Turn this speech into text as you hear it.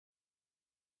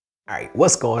All right,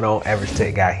 what's going on? Average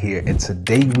Tech Guy here, and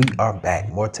today we are back.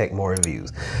 More tech, more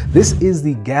reviews. This is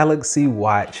the Galaxy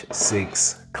Watch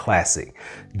 6 Classic.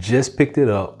 Just picked it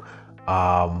up.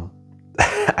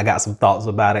 I got some thoughts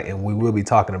about it, and we will be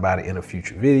talking about it in a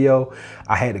future video.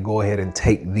 I had to go ahead and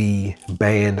take the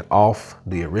band off,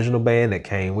 the original band that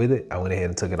came with it. I went ahead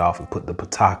and took it off and put the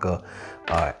Pataka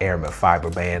Aramid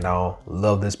fiber band on.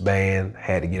 Love this band.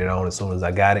 Had to get it on as soon as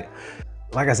I got it.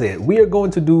 Like I said, we are going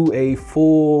to do a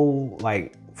full-on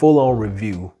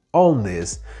review on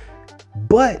this,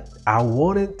 but I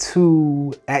wanted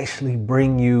to actually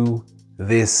bring you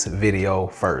this video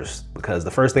first, because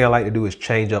the first thing I like to do is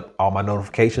change up all my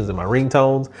notifications and my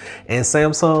ringtones, and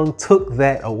Samsung took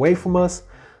that away from us,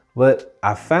 but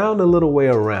I found a little way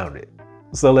around it.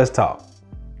 So let's talk.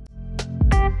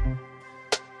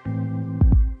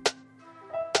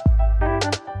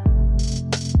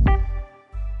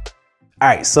 All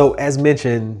right, so as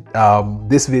mentioned,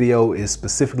 this video is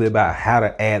specifically about how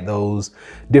to add those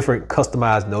different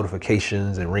customized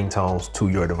notifications and ringtones to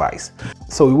your device.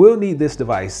 So we will need this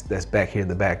device that's back here in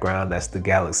the background. That's the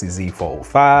Galaxy Z Fold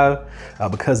 5,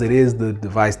 because it is the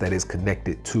device that is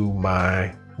connected to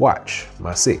my watch,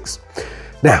 my 6.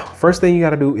 Now, first thing you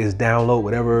gotta do is download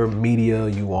whatever media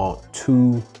you want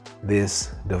to this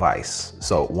device.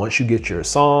 So once you get your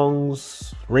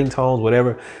songs, ringtones,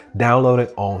 whatever, download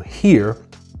it on here.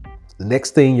 The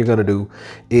next thing you're gonna do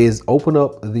is open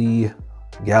up the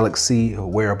Galaxy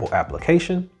wearable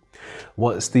application.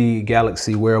 Once the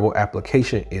Galaxy wearable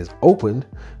application is opened,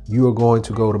 you are going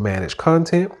to go to manage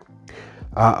content.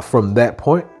 From that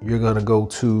point, you're gonna go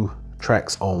to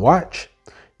tracks on watch.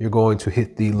 You're going to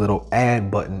hit the little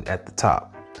add button at the top.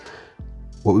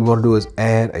 What we want to do is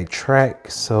add a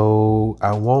track. So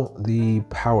I want the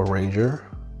Power Ranger.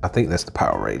 I think that's the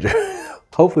Power Ranger.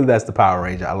 Hopefully that's the Power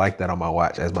Ranger. I like that on my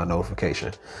watch as my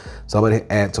notification. So I'm gonna hit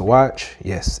add to watch.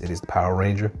 Yes, it is the Power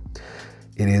Ranger.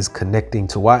 It is connecting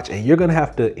to watch, and you're gonna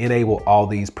have to enable all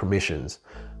these permissions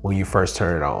when you first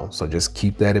turn it on. So just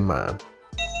keep that in mind.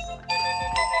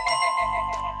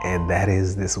 And that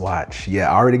is this watch.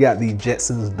 Yeah, I already got the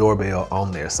Jetsons doorbell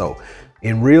on there. So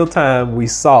in real time, we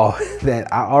saw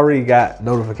that I already got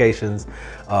notifications,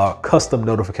 custom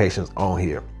notifications on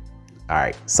here. All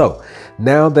right, so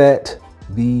now that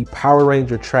the Power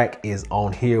Ranger track is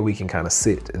on here, we can kind of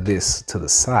sit this to the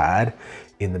side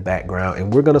in the background,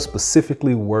 and we're gonna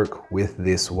specifically work with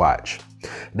this watch.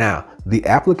 Now, the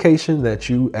application that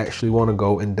you actually wanna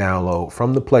go and download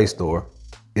from the Play Store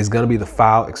is gonna be the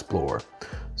File Explorer.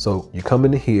 So you come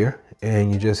into here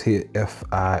and you just hit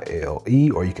File,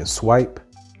 or you can swipe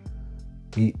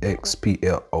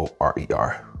Explorer.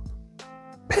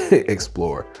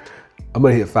 Explorer. I'm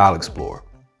gonna hit File Explorer,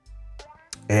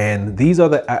 and these are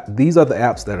the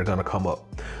apps that are gonna come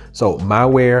up. So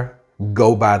MyWare,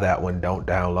 go buy that one. Don't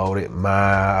download it.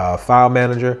 My File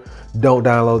Manager, don't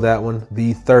download that one.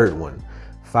 The third one,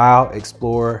 File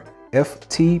Explorer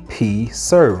FTP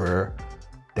Server.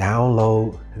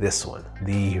 Download this one,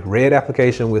 the red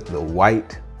application with the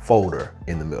white folder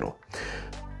in the middle.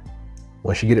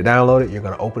 Once you get it downloaded, you're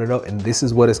gonna open it up, and this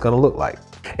is what it's gonna look like.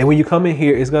 And when you come in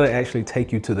here, it's gonna actually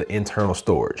take you to the internal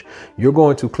storage. You're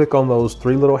going to click on those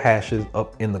 3 little hashes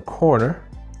up in the corner,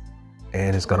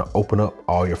 and it's gonna open up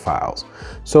all your files.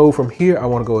 So from here, I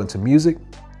wanna go into music.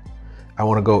 I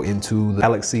wanna go into the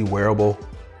Galaxy wearable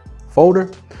folder.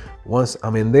 Once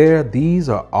I'm in there, these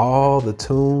are all the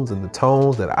tunes and the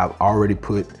tones that I've already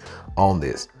put on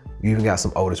this. You even got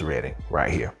some Otis Redding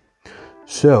right here.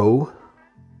 So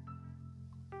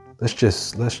let's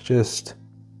just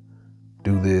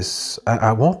do this.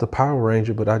 I want the Power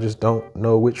Ranger, but I just don't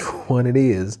know which one it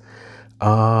is.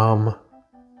 All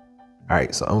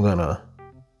right, so what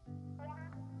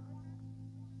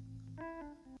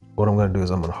I'm gonna do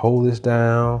is I'm gonna hold this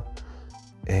down,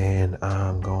 and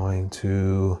I'm going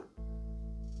to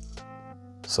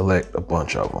select a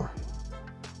bunch of them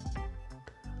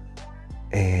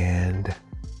and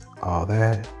all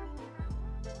that,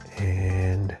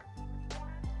 and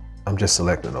I'm just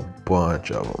selecting a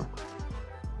bunch of them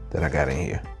that I got in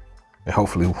here, and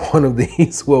hopefully one of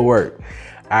these will work.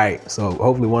 All right, so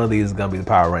hopefully one of these is gonna be the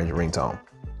Power Ranger ringtone.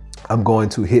 I'm going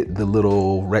to hit the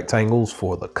little rectangles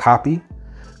for the copy.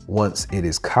 Once it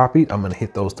is copied, I'm gonna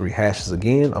hit those 3 hashes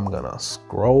again. I'm gonna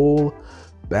scroll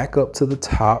back up to the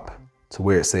top to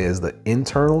where it says the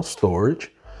internal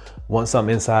storage. Once I'm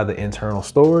inside the internal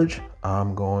storage,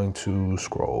 I'm going to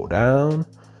scroll down,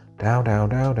 down, down,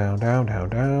 down, down, down, down,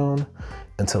 down,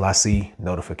 until I see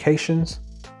notifications.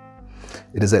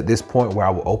 It is at this point where I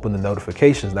will open the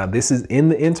notifications. Now this is in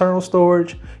the internal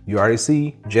storage. You already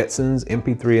see Jetsons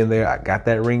MP3 in there. I got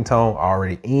that ringtone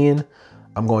already in.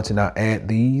 I'm going to now add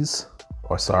these,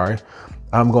 or sorry,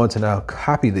 I'm going to now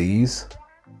copy these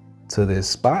to this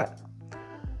spot,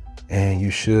 and you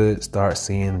should start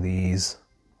seeing these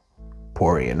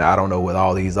pour in. Now, I don't know what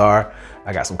all these are.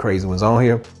 I got some crazy ones on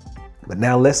here, but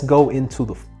now let's go into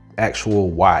the actual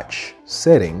watch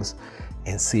settings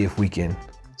and see if we can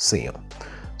see them.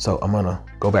 So I'm gonna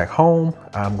go back home.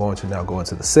 I'm going to now go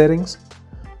into the settings.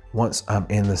 Once I'm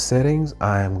in the settings,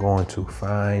 I am going to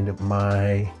find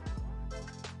my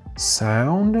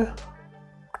sound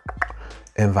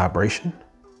and vibration.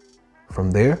 From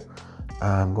there,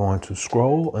 I'm going to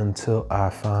scroll until I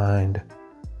find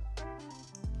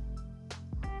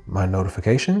my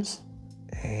notifications,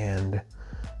 and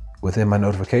within my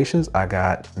notifications, I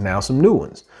got now some new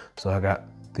ones. So I got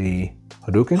the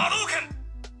Hadouken,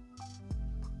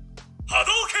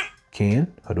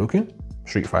 Ken, Hadouken,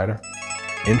 Street Fighter,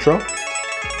 intro,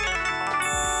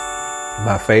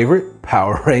 my favorite,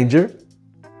 Power Ranger.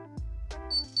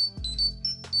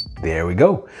 There we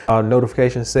go. Our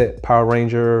notification set, Power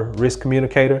Ranger wrist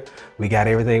communicator. We got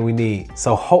everything we need.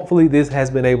 So hopefully this has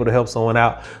been able to help someone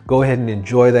out. Go ahead and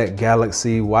enjoy that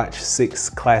Galaxy Watch 6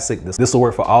 Classic. This will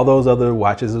work for all those other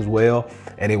watches as well.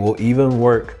 And it will even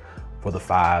work for the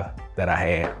 5 that I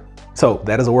had. So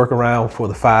that is a workaround for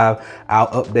the 5. I'll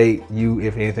update you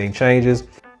if anything changes.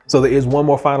 So there is one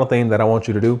more final thing that I want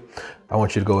you to do. I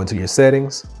want you to go into your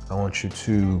settings. I want you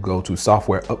to go to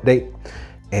software update.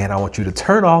 And I want you to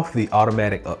turn off the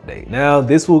automatic update. Now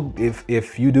this will,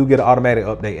 if you do get an automatic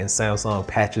update and Samsung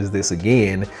patches this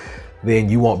again, then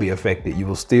you won't be affected. You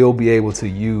will still be able to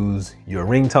use your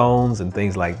ringtones and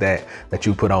things like that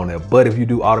you put on there. But if you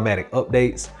do automatic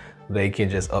updates, they can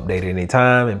just update it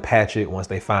anytime and patch it once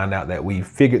they find out that we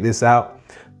figured this out.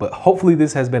 But hopefully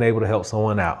this has been able to help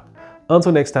someone out.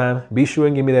 Until next time, be sure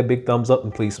and give me that big thumbs up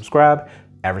and please subscribe.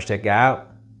 Average Tech Guy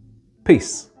out.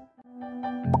 Peace.